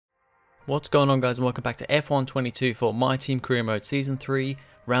What's going on, guys, and welcome back to F1 22 for My Team Career Mode Season 3,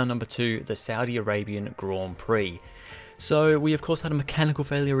 Round Number 2, the Saudi Arabian Grand Prix. So, we of course had a mechanical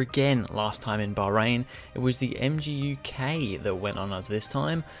failure again last time in Bahrain. It was the MGUK that went on us this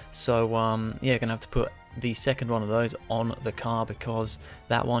time. So, yeah, gonna have to put the second one of those on the car because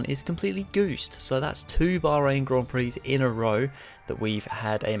that one is completely goosed. So that's two Bahrain Grand Prix in a row that we've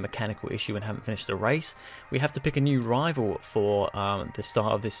had a mechanical issue and haven't finished the race. We have to pick a new rival for the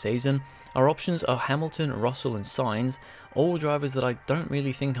start of this season. Our options are Hamilton, Russell and Sainz, all drivers that I don't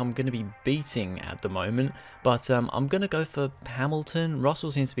really think I'm going to be beating at the moment, but I'm going to go for Hamilton.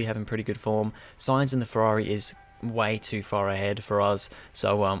 Russell seems to be having pretty good form. Sainz in the Ferrari is way too far ahead for us,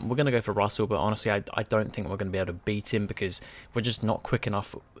 so we're going to go for Russell, but honestly I don't think we're going to be able to beat him because we're just not quick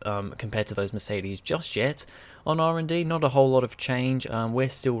enough compared to those Mercedes just yet. On R&D, not a whole lot of change. We're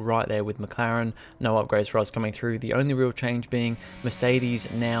still right there with McLaren, no upgrades for us coming through. The only real change being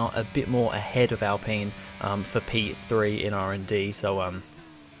Mercedes now a bit more ahead of Alpine for P3 in R&D, so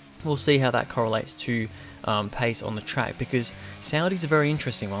we'll see how that correlates to pace on the track, because Saudi's a very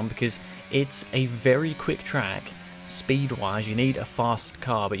interesting one because it's a very quick track. Speed wise, you need a fast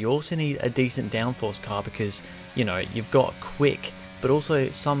car, but you also need a decent downforce car because, you know, you've got quick but also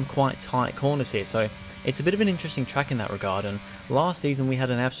some quite tight corners here. So it's a bit of an interesting track in that regard, and last season we had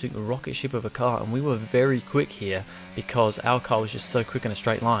an absolute rocket ship of a car and we were very quick here because our car was just so quick in a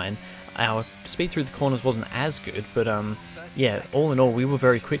straight line. Our speed through the corners wasn't as good, but yeah, all in all we were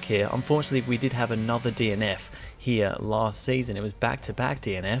very quick here. Unfortunately, we did have another DNF here last season. It was back-to-back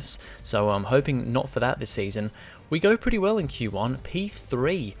DNFs, so I'm hoping not for that this season. We go pretty well in Q1,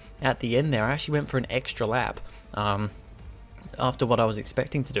 P3 at the end there. I actually went for an extra lap after what I was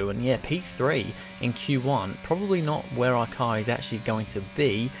expecting to do, and yeah, P3 in Q1, probably not where our car is actually going to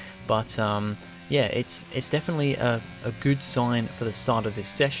be, but yeah, it's definitely a good sign for the start of this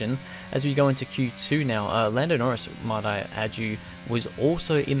session. As we go into Q2 now, Lando Norris, might I add you, was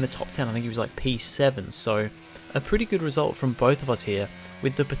also in the top 10. I think he was like P7, so a pretty good result from both of us here,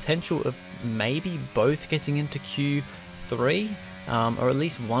 with the potential of maybe both getting into Q3, or at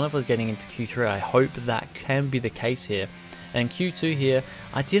least one of us getting into Q3. I hope that can be the case here. And Q2 here,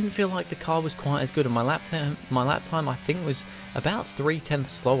 I didn't feel like the car was quite as good, and my lap time I think was about 0.3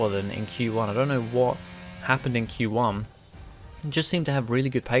 slower than in Q1. I don't know what happened in Q1. Just seemed to have really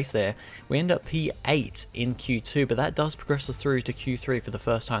good pace there. We end up P8 in Q2, but that does progress us through to Q3 for the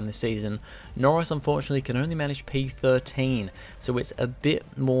first time this season. Norris unfortunately can only manage P13, so it's a bit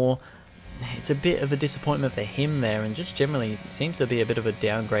more, it's a bit of a disappointment for him there, and just generally seems to be a bit of a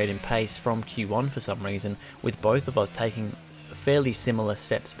downgrade in pace from Q1 for some reason, with both of us taking fairly similar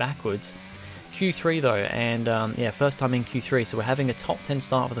steps backwards. Q3 though, and yeah, first time in Q3, so we're having a top 10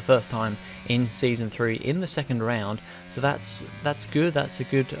 start for the first time in Season 3 in the second round, so that's good. That's a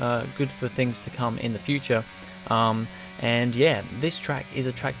good for things to come in the future. And yeah, this track is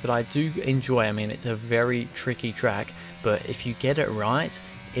a track that I do enjoy. I mean, it's a very tricky track, but if you get it right,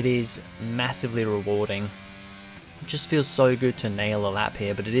 it is massively rewarding. It just feels so good to nail a lap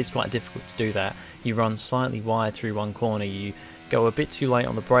here, but it is quite difficult to do that. You run slightly wide through one corner, you go a bit too late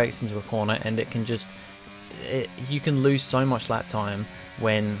on the brakes into a corner, and it can just, you can lose so much lap time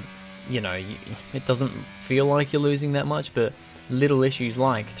when, you know, it doesn't feel like you're losing that much, but little issues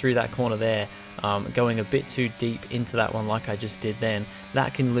like through that corner there, going a bit too deep into that one like I just did then,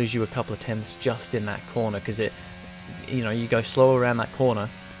 that can lose you a couple of tenths just in that corner, because it, you know, you go slower around that corner,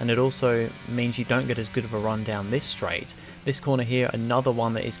 and it also means you don't get as good of a run down this straight. This corner here, another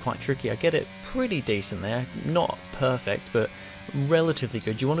one that is quite tricky. I get it pretty decent there, not perfect, but relatively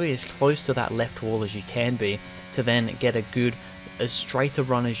good. You want to be as close to that left wall as you can be to then get a good, as straight a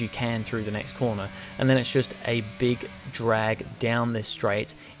run as you can through the next corner, and then it's just a big drag down this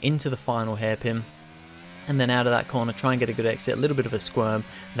straight into the final hairpin, and then out of that corner, try and get a good exit, a little bit of a squirm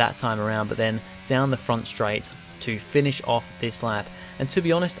that time around, but then down the front straight to finish off this lap. And to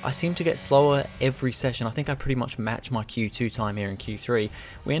be honest, I seem to get slower every session. I think I pretty much match my Q2 time here in Q3.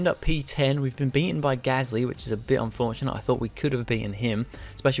 We end up P10. We've been beaten by Gasly, which is a bit unfortunate. I thought we could have beaten him,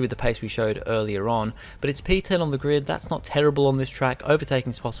 especially with the pace we showed earlier on. But it's P10 on the grid. That's not terrible on this track. Overtaking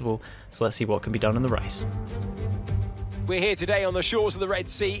is possible, so let's see what can be done in the race. We're here today on the shores of the Red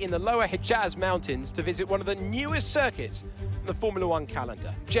Sea in the lower Hejaz Mountains to visit one of the newest circuits in the Formula One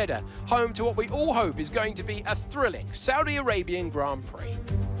calendar, Jeddah, home to what we all hope is going to be a thrilling Saudi Arabian Grand Prix.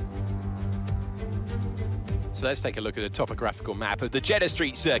 So let's take a look at a topographical map of the Jeddah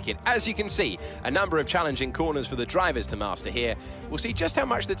Street circuit. As you can see, a number of challenging corners for the drivers to master here. We'll see just how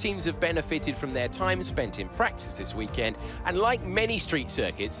much the teams have benefited from their time spent in practice this weekend. And like many street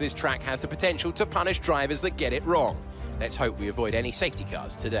circuits, this track has the potential to punish drivers that get it wrong. Let's hope we avoid any safety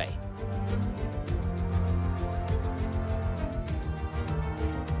cars today.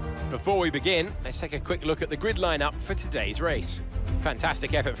 Before we begin, let's take a quick look at the grid lineup for today's race.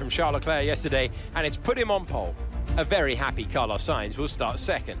 Fantastic effort from Charles Leclerc yesterday, and it's put him on pole. A very happy Carlos Sainz will start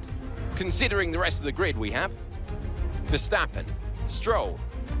second. Considering the rest of the grid, we have Verstappen, Stroll,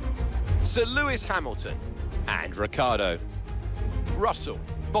 Sir Lewis Hamilton, and Ricciardo, Russell,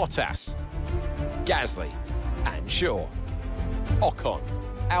 Bottas, Gasly, and Shaw, Ocon,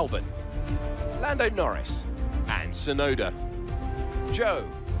 Albon, Lando Norris, and Tsunoda, Joe,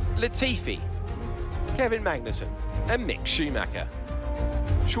 Latifi, Kevin Magnussen, and Mick Schumacher,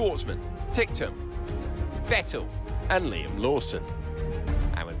 Schwartzman, Ticktum, Vettel, and Liam Lawson.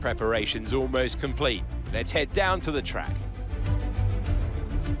 And with preparations almost complete, let's head down to the track.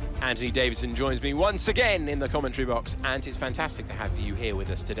 Anthony Davidson joins me once again in the commentary box, and it's fantastic to have you here with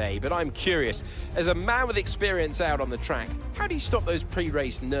us today. But I'm curious, as a man with experience out on the track, how do you stop those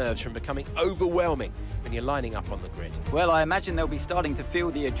pre-race nerves from becoming overwhelming when you're lining up on the grid? Well, I imagine they'll be starting to feel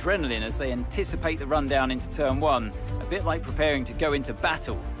the adrenaline as they anticipate the run down into turn one, a bit like preparing to go into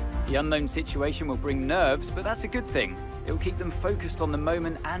battle. The unknown situation will bring nerves, but that's a good thing. It will keep them focused on the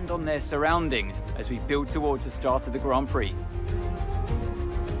moment and on their surroundings as we build towards the start of the Grand Prix.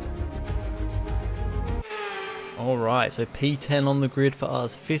 Alright, so P10 on the grid for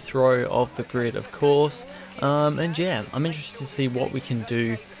us, 5th row of the grid of course, and yeah, I'm interested to see what we can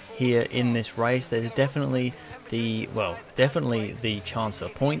do here in this race. There's definitely the chance for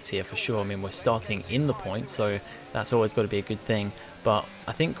points here for sure. I mean, we're starting in the points, so that's always got to be a good thing. But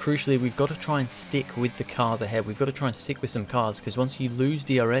I think crucially we've got to try and stick with the cars ahead. We've got to try and stick with some cars, because once you lose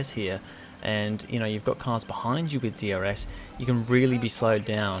DRS here, and you know you've got cars behind you with DRS, you can really be slowed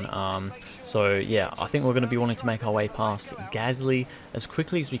down. So yeah, I think we're going to be wanting to make our way past Gasly as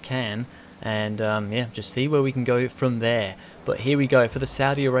quickly as we can, and yeah, just see where we can go from there. But here we go for the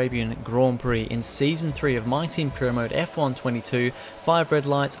Saudi Arabian Grand Prix in Season 3 of My Team Career Mode F1 22. 5 red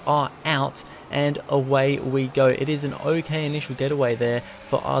lights are out, and away we go. It is an okay initial getaway there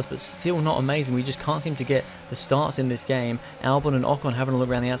for us, but still not amazing. We just can't seem to get the starts in this game. Albon and Ocon having a look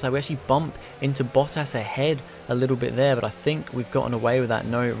around the outside. We actually bump into Bottas ahead a little bit there, but I think we've gotten away with that,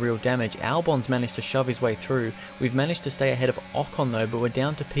 no real damage. Albon's managed to shove his way through. We've managed to stay ahead of Ocon though, but we're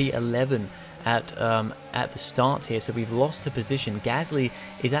down to P11 at the start here, so we've lost the position. Gasly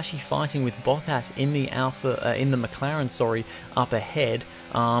is actually fighting with Bottas in the McLaren, sorry, up ahead,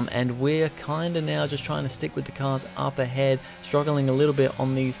 and we're kind of now just trying to stick with the cars up ahead, struggling a little bit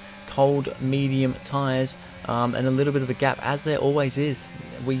on these cold medium tyres, and a little bit of a gap, as there always is.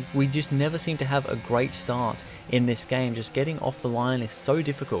 We just never seem to have a great start in this game. Just getting off the line is so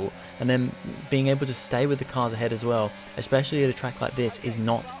difficult, and then being able to stay with the cars ahead as well, especially at a track like this, is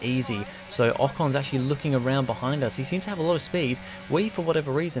not easy. So Ocon's actually looking around behind us. He seems to have a lot of speed. We, for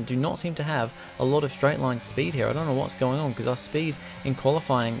whatever reason, do not seem to have a lot of straight line speed here. I don't know what's going on, because our speed in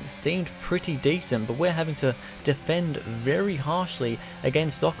qualifying seemed pretty decent, but we're having to defend very harshly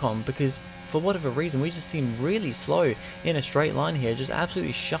against Ocon, because for whatever reason we just seem really slow in a straight line here, just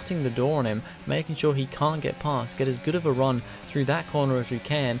absolutely shutting the door on him, making sure he can't get past, get as good of a run through that corner as we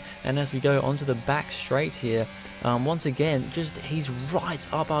can. And as we go onto the back straight here, once again, just he's right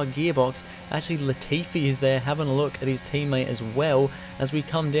up our gearbox. Actually, Latifi is there having a look at his teammate as well as we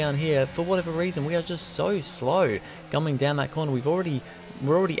come down here. For whatever reason, we are just so slow coming down that corner.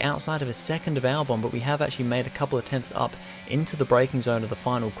 We're already outside of a second of Albon, but we have actually made a couple of tenths up into the braking zone of the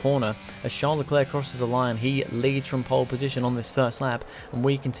final corner. As Charles Leclerc crosses the line, he leads from pole position on this first lap, and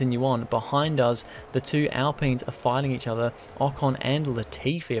we continue on. Behind us, the two Alpines are fighting each other, Ocon and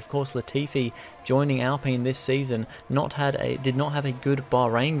Latifi. Of course, Latifi joining Alpine this season did not have a good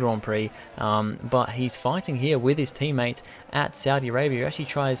Bahrain Grand Prix, but he's fighting here with his teammate at Saudi Arabia. He actually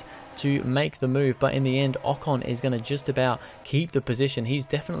tries to make the move, but in the end Ocon is going to just about keep the position. He's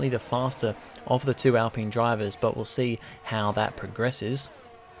definitely the faster of the two Alpine drivers, but we'll see how that progresses.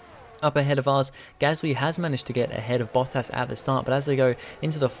 Up ahead of us, Gasly has managed to get ahead of Bottas at the start, but as they go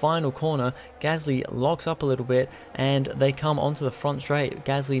into the final corner, Gasly locks up a little bit and they come onto the front straight.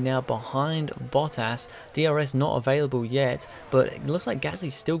 Gasly now behind Bottas, DRS not available yet, but it looks like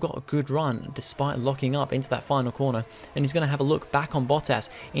Gasly's still got a good run despite locking up into that final corner, and he's going to have a look back on Bottas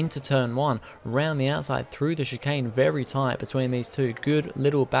into turn one, round the outside through the chicane, very tight between these two. Good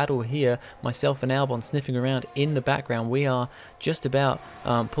little battle here, myself and Albon sniffing around in the background. We are just about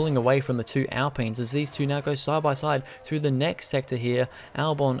pulling away from the two Alpines as these two now go side by side through the next sector here.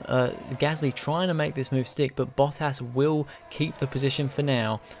 Gasly trying to make this move stick, but Bottas will keep the position for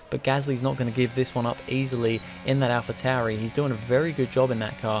now. But Gasly's not going to give this one up easily in that AlphaTauri. He's doing a very good job in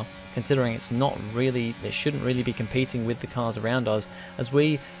that car. considering it shouldn't really be competing with the cars around us, as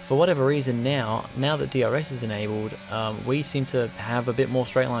we, for whatever reason now that DRS is enabled, we seem to have a bit more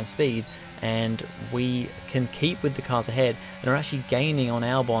straight line speed, and we can keep with the cars ahead and are actually gaining on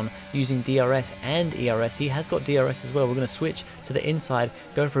Albon using DRS and ERS. He has got DRS as well. We're going to switch to the inside,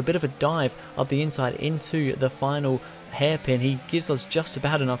 go for a bit of a dive up the inside into the final hairpin. He gives us just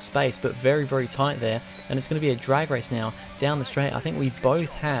about enough space, but very, very tight there, and it's going to be a drag race now down the straight. I think we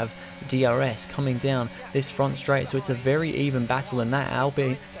both have DRS coming down this front straight, so it's a very even battle, and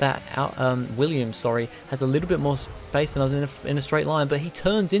Williams has a little bit more space than us in a straight line, but he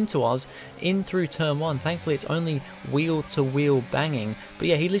turns into us in through turn 1. Thankfully it's only wheel to wheel banging, but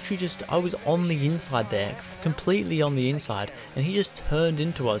yeah, he literally I was on the inside there, completely on the inside, and he just turned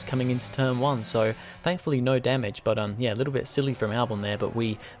into us coming into turn 1, so thankfully no damage. But yeah, a little bit silly from Albon there, but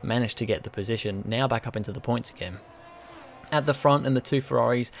we managed to get the position. Now back up into the points again. At the front, and the two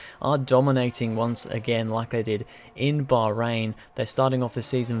Ferraris are dominating once again like they did in Bahrain. They're starting off the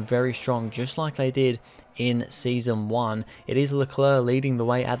season very strong, just like they did in Season 1. It is Leclerc leading the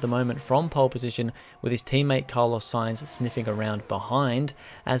way at the moment from pole position, with his teammate Carlos Sainz sniffing around behind,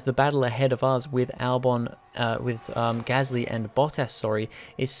 as the battle ahead of us with Albon, Gasly and Bottas,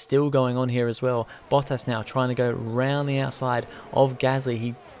 is still going on here as well. Bottas now trying to go round the outside of Gasly.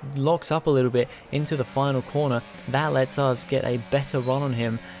 He locks up a little bit into the final corner. That lets us get a better run on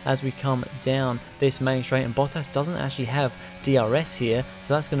him as we come down this main straight, and Bottas doesn't actually have DRS here,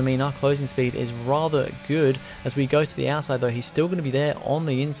 so that's going to mean our closing speed is rather good. As we go to the outside though, he's still going to be there on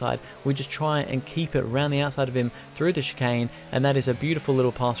the inside. We just try and keep it around the outside of him through the chicane, and that is a beautiful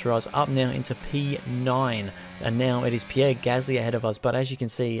little pass for us up now into P9. And now it is Pierre Gasly ahead of us, but as you can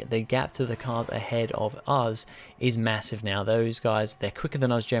see, the gap to the cars ahead of us is massive now. Those guys, they're quicker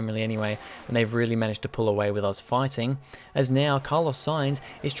than us generally anyway, and they've really managed to pull away with us fighting, as now Carlos Sainz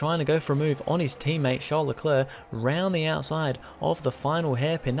is trying to go for a move on his teammate Charles Leclerc round the outside of the final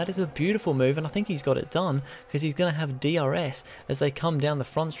hairpin. That is a beautiful move, and I think he's got it done, because he's going to have DRS as they come down the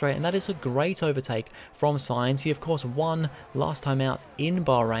front straight, and that is a great overtake from Sainz. He of course won last time out in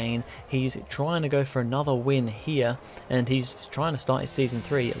Bahrain. He's trying to go for another win here, and he's trying to start his Season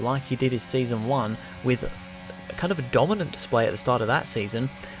 3 like he did his Season 1 with kind of a dominant display at the start of that season.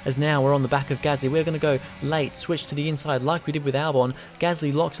 As now we're on the back of Gasly, we're going to go late, switch to the inside like we did with Albon.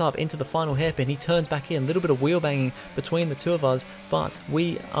 Gasly locks up into the final hairpin, he turns back in, a little bit of wheel banging between the two of us, but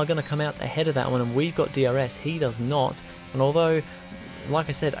we are going to come out ahead of that one, and we've got DRS, he does not. And although, like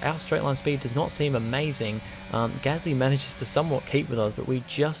I said, our straight line speed does not seem amazing, Gasly manages to somewhat keep with us, but we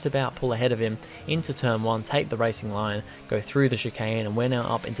just about pull ahead of him into turn 1, take the racing line, go through the chicane, and we're now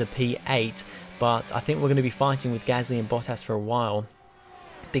up into P8. But I think we're going to be fighting with Gasly and Bottas for a while,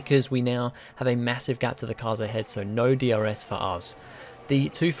 because we now have a massive gap to the cars ahead, so no DRS for us. The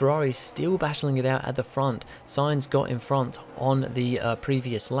two Ferraris still battling it out at the front. Sainz got in front on the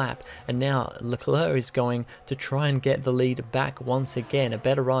previous lap, and now Leclerc is going to try and get the lead back once again. A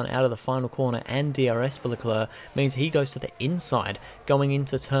better run out of the final corner and DRS for Leclerc means he goes to the inside going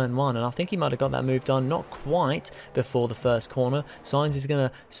into turn 1, and I think he might have got that move done not quite before the first corner. Sainz is going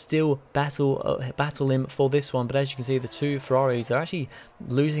to still battle him for this one, but as you can see, the two Ferraris, they're actually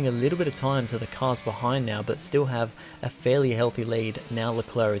losing a little bit of time to the cars behind now, but still have a fairly healthy lead. Now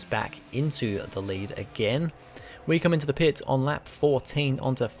Leclerc is back into the lead again. We come into the pits on lap 14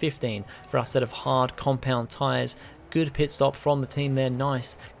 onto 15 for our set of hard compound tyres. Good pit stop from the team there,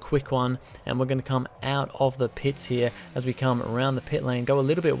 nice quick one, and we're going to come out of the pits here as we come around the pit lane, go a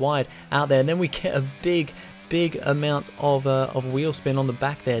little bit wide out there, and then we get a big amount of wheel spin on the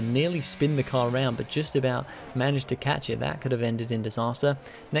back there, nearly spin the car around, but just about managed to catch it. That could have ended in disaster.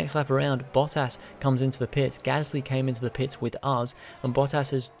 Next lap around, Bottas comes into the pits. Gasly came into the pits with us, and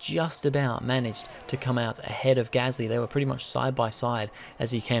Bottas has just about managed to come out ahead of Gasly. They were pretty much side by side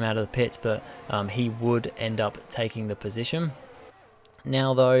as he came out of the pits, but he would end up taking the position.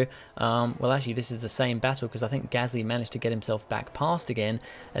 Now though, well actually this is the same battle, because I think Gasly managed to get himself back past again,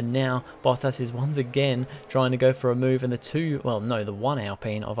 and now Bottas is once again trying to go for a move, and the one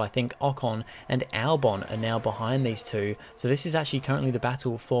Alpine of I think Ocon and Albon are now behind these two. So this is actually currently the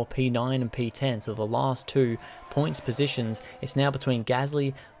battle for P9 and P10, so the last two points positions. It's now between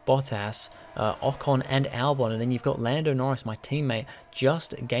Gasly, Bottas, Ocon and Albon, and then you've got Lando Norris, my teammate,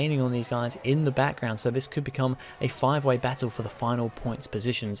 just gaining on these guys in the background, so this could become a 5-way battle for the final points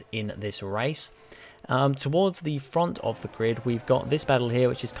positions in this race. Towards the front of the grid, we've got this battle here,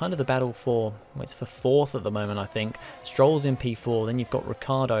 which is kind of the battle for, well, it's for 4th at the moment, I think. Stroll's in P4, then you've got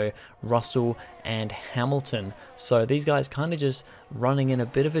Ricciardo, Russell, and Hamilton. So these guys kind of just running in a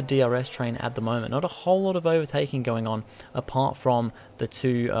bit of a DRS train at the moment. Not a whole lot of overtaking going on, apart from the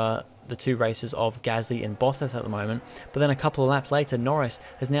two races of Gasly and Bottas at the moment. But then a couple of laps later, Norris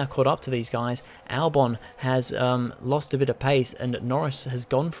has now caught up to these guys. Albon has lost a bit of pace, and Norris has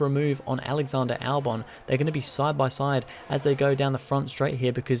gone for a move on Alexander Albon. They're going to be side by side as they go down the front straight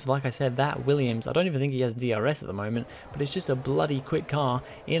here, because like I said, that Williams, I don't even think he has DRS at the moment, but it's just a bloody quick car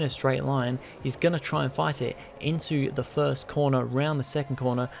in a straight line. He's going to try and fight it into the first corner, round the second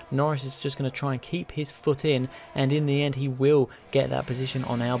corner. Norris is just going to try and keep his foot in, and in the end he will get that position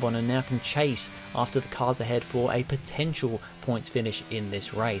on Albon, and now can chase after the cars ahead for a potential points finish in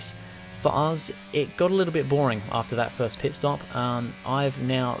this race. For us, it got a little bit boring after that first pit stop. I've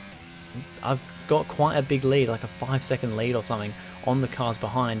got quite a big lead, like a 5-second lead or something, on the cars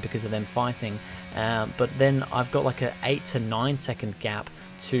behind because of them fighting. But then I've got like an 8 to 9 second gap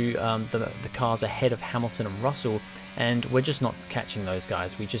to the cars ahead of Hamilton and Russell, and we're just not catching those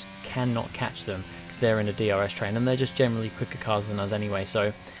guys. We just cannot catch them because they're in a DRS train, and they're just generally quicker cars than us anyway.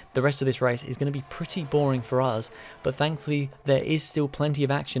 So the rest of this race is going to be pretty boring for us, but thankfully there is still plenty of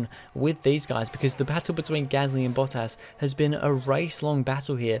action with these guys, because the battle between Gasly and Bottas has been a race-long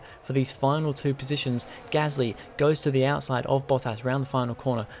battle here for these final 2 positions. Gasly goes to the outside of Bottas around the final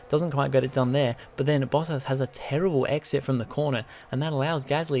corner, doesn't quite get it done there, but then Bottas has a terrible exit from the corner, and that allows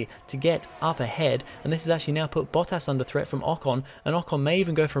Gasly to get up ahead, and this has actually now put Bottas under threat from Ocon, and Ocon may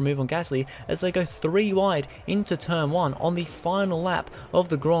even go for a move on Gasly as they go 3 wide into turn 1 on the final lap of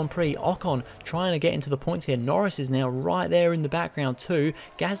the Grand Prix. Ocon trying to get into the points here. Norris is now right there in the background too.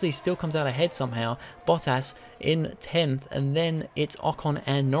 Gasly still comes out ahead somehow. Bottas in 10th, and then it's Ocon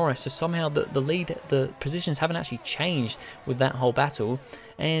and Norris. So somehow the positions haven't actually changed with that whole battle.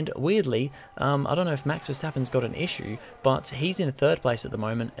 And weirdly, I don't know if Max Verstappen's got an issue, but he's in 3rd place at the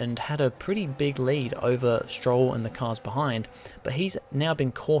moment and had a pretty big lead over Stroll and the cars behind. But he's now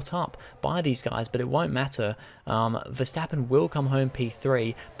been caught up by these guys, but it won't matter. Verstappen will come home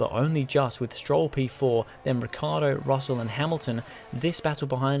P3, but only just, with Stroll P4, then Ricciardo, Russell and Hamilton. This battle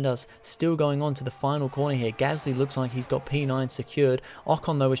behind us still going on to the final corner here. Gasly looks like he's got P9 secured.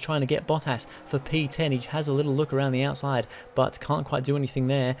 Ocon though is trying to get Bottas for P10. He has a little look around the outside, but can't quite do anything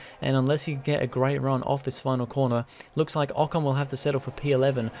there, and unless he can get a great run off this final corner, looks like Ocon will have to settle for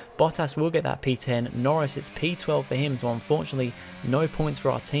P11. Bottas will get that P10. Norris, it's P12 for him, so unfortunately no points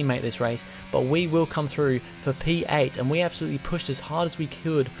for our teammate this race, but we will come through for P8, and we absolutely pushed as hard as we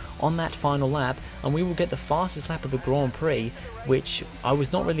could on that final lap, and we will get the fastest lap of the Grand Prix, which I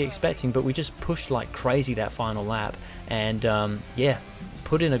was not really expecting, but we just pushed like crazy that final lap, and yeah,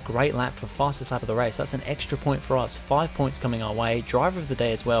 put in a great lap for fastest lap of the race. That's an extra point for us, 5 points coming our way, driver of the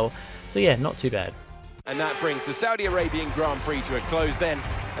day as well, so yeah, not too bad. And that brings the Saudi Arabian Grand Prix to a close then,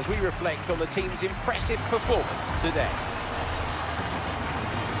 as we reflect on the team's impressive performance today.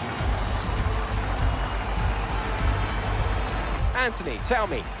 Anthony, tell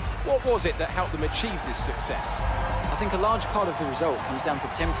me, what was it that helped them achieve this success? I think a large part of the result comes down to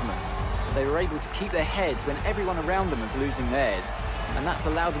temperament. They were able to keep their heads when everyone around them was losing theirs, and that's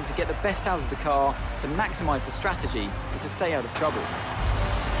allowed them to get the best out of the car, to maximise the strategy, and to stay out of trouble.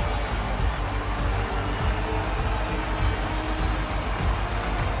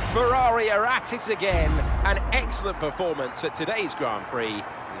 Ferrari are at it again. An excellent performance at today's Grand Prix,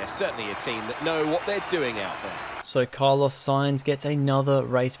 and they're certainly a team that know what they're doing out there. So Carlos Sainz gets another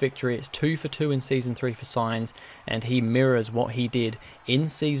race victory. It's 2 for 2 in Season 3 for Sainz, and he mirrors what he did in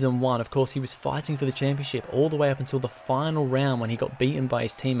Season 1. Of course, he was fighting for the championship all the way up until the final round when he got beaten by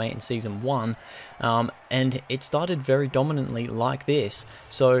his teammate in Season 1. And it started very dominantly like this.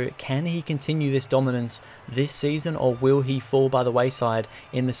 So can he continue this dominance this season, or will he fall by the wayside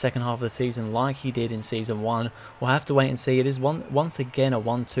in the second half of the season like he did in Season 1? We'll have to wait and see. It is once again a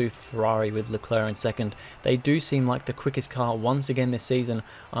 1-2 for Ferrari with Leclerc in second. They do seem like the quickest car once again this season.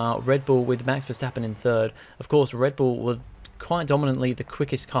 Red Bull with Max Verstappen in third. Of course, Red Bull were quite dominantly the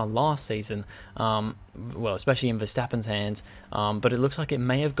quickest car last season, well, especially in Verstappen's hands, but it looks like it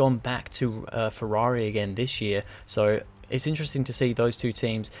may have gone back to Ferrari again this year, so it's interesting to see those two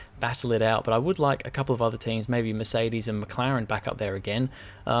teams battle it out, but I would like a couple of other teams, maybe Mercedes and McLaren back up there again.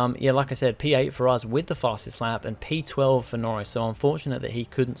 Yeah, like I said, P8 for us with the fastest lap and P12 for Norris, so unfortunate that he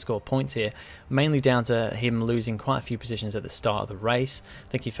couldn't score points here, mainly down to him losing quite a few positions at the start of the race.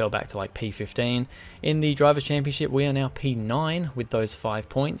 I think he fell back to like P15. In the Drivers' Championship, we are now P9 with those 5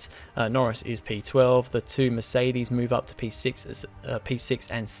 points. Norris is P12. The two Mercedes move up to P6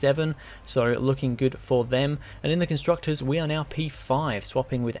 and 7, so looking good for them. And in the Constructors, we are now P5,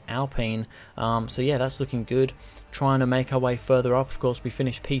 swapping with Alpine. So yeah, that's looking good. Trying to make our way further up. Of course, we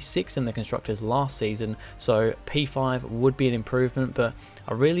finished P6 in the Constructors last season, so P5 would be an improvement, but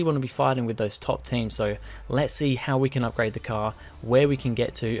I really want to be fighting with those top teams, so let's see how we can upgrade the car, where we can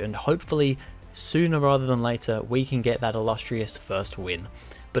get to, and hopefully sooner rather than later we can get that illustrious first win.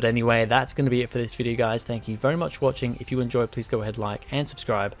 But anyway, that's going to be it for this video, guys. Thank you very much for watching. If you enjoyed, please go ahead, like and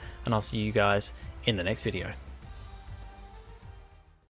subscribe, and I'll see you guys in the next video.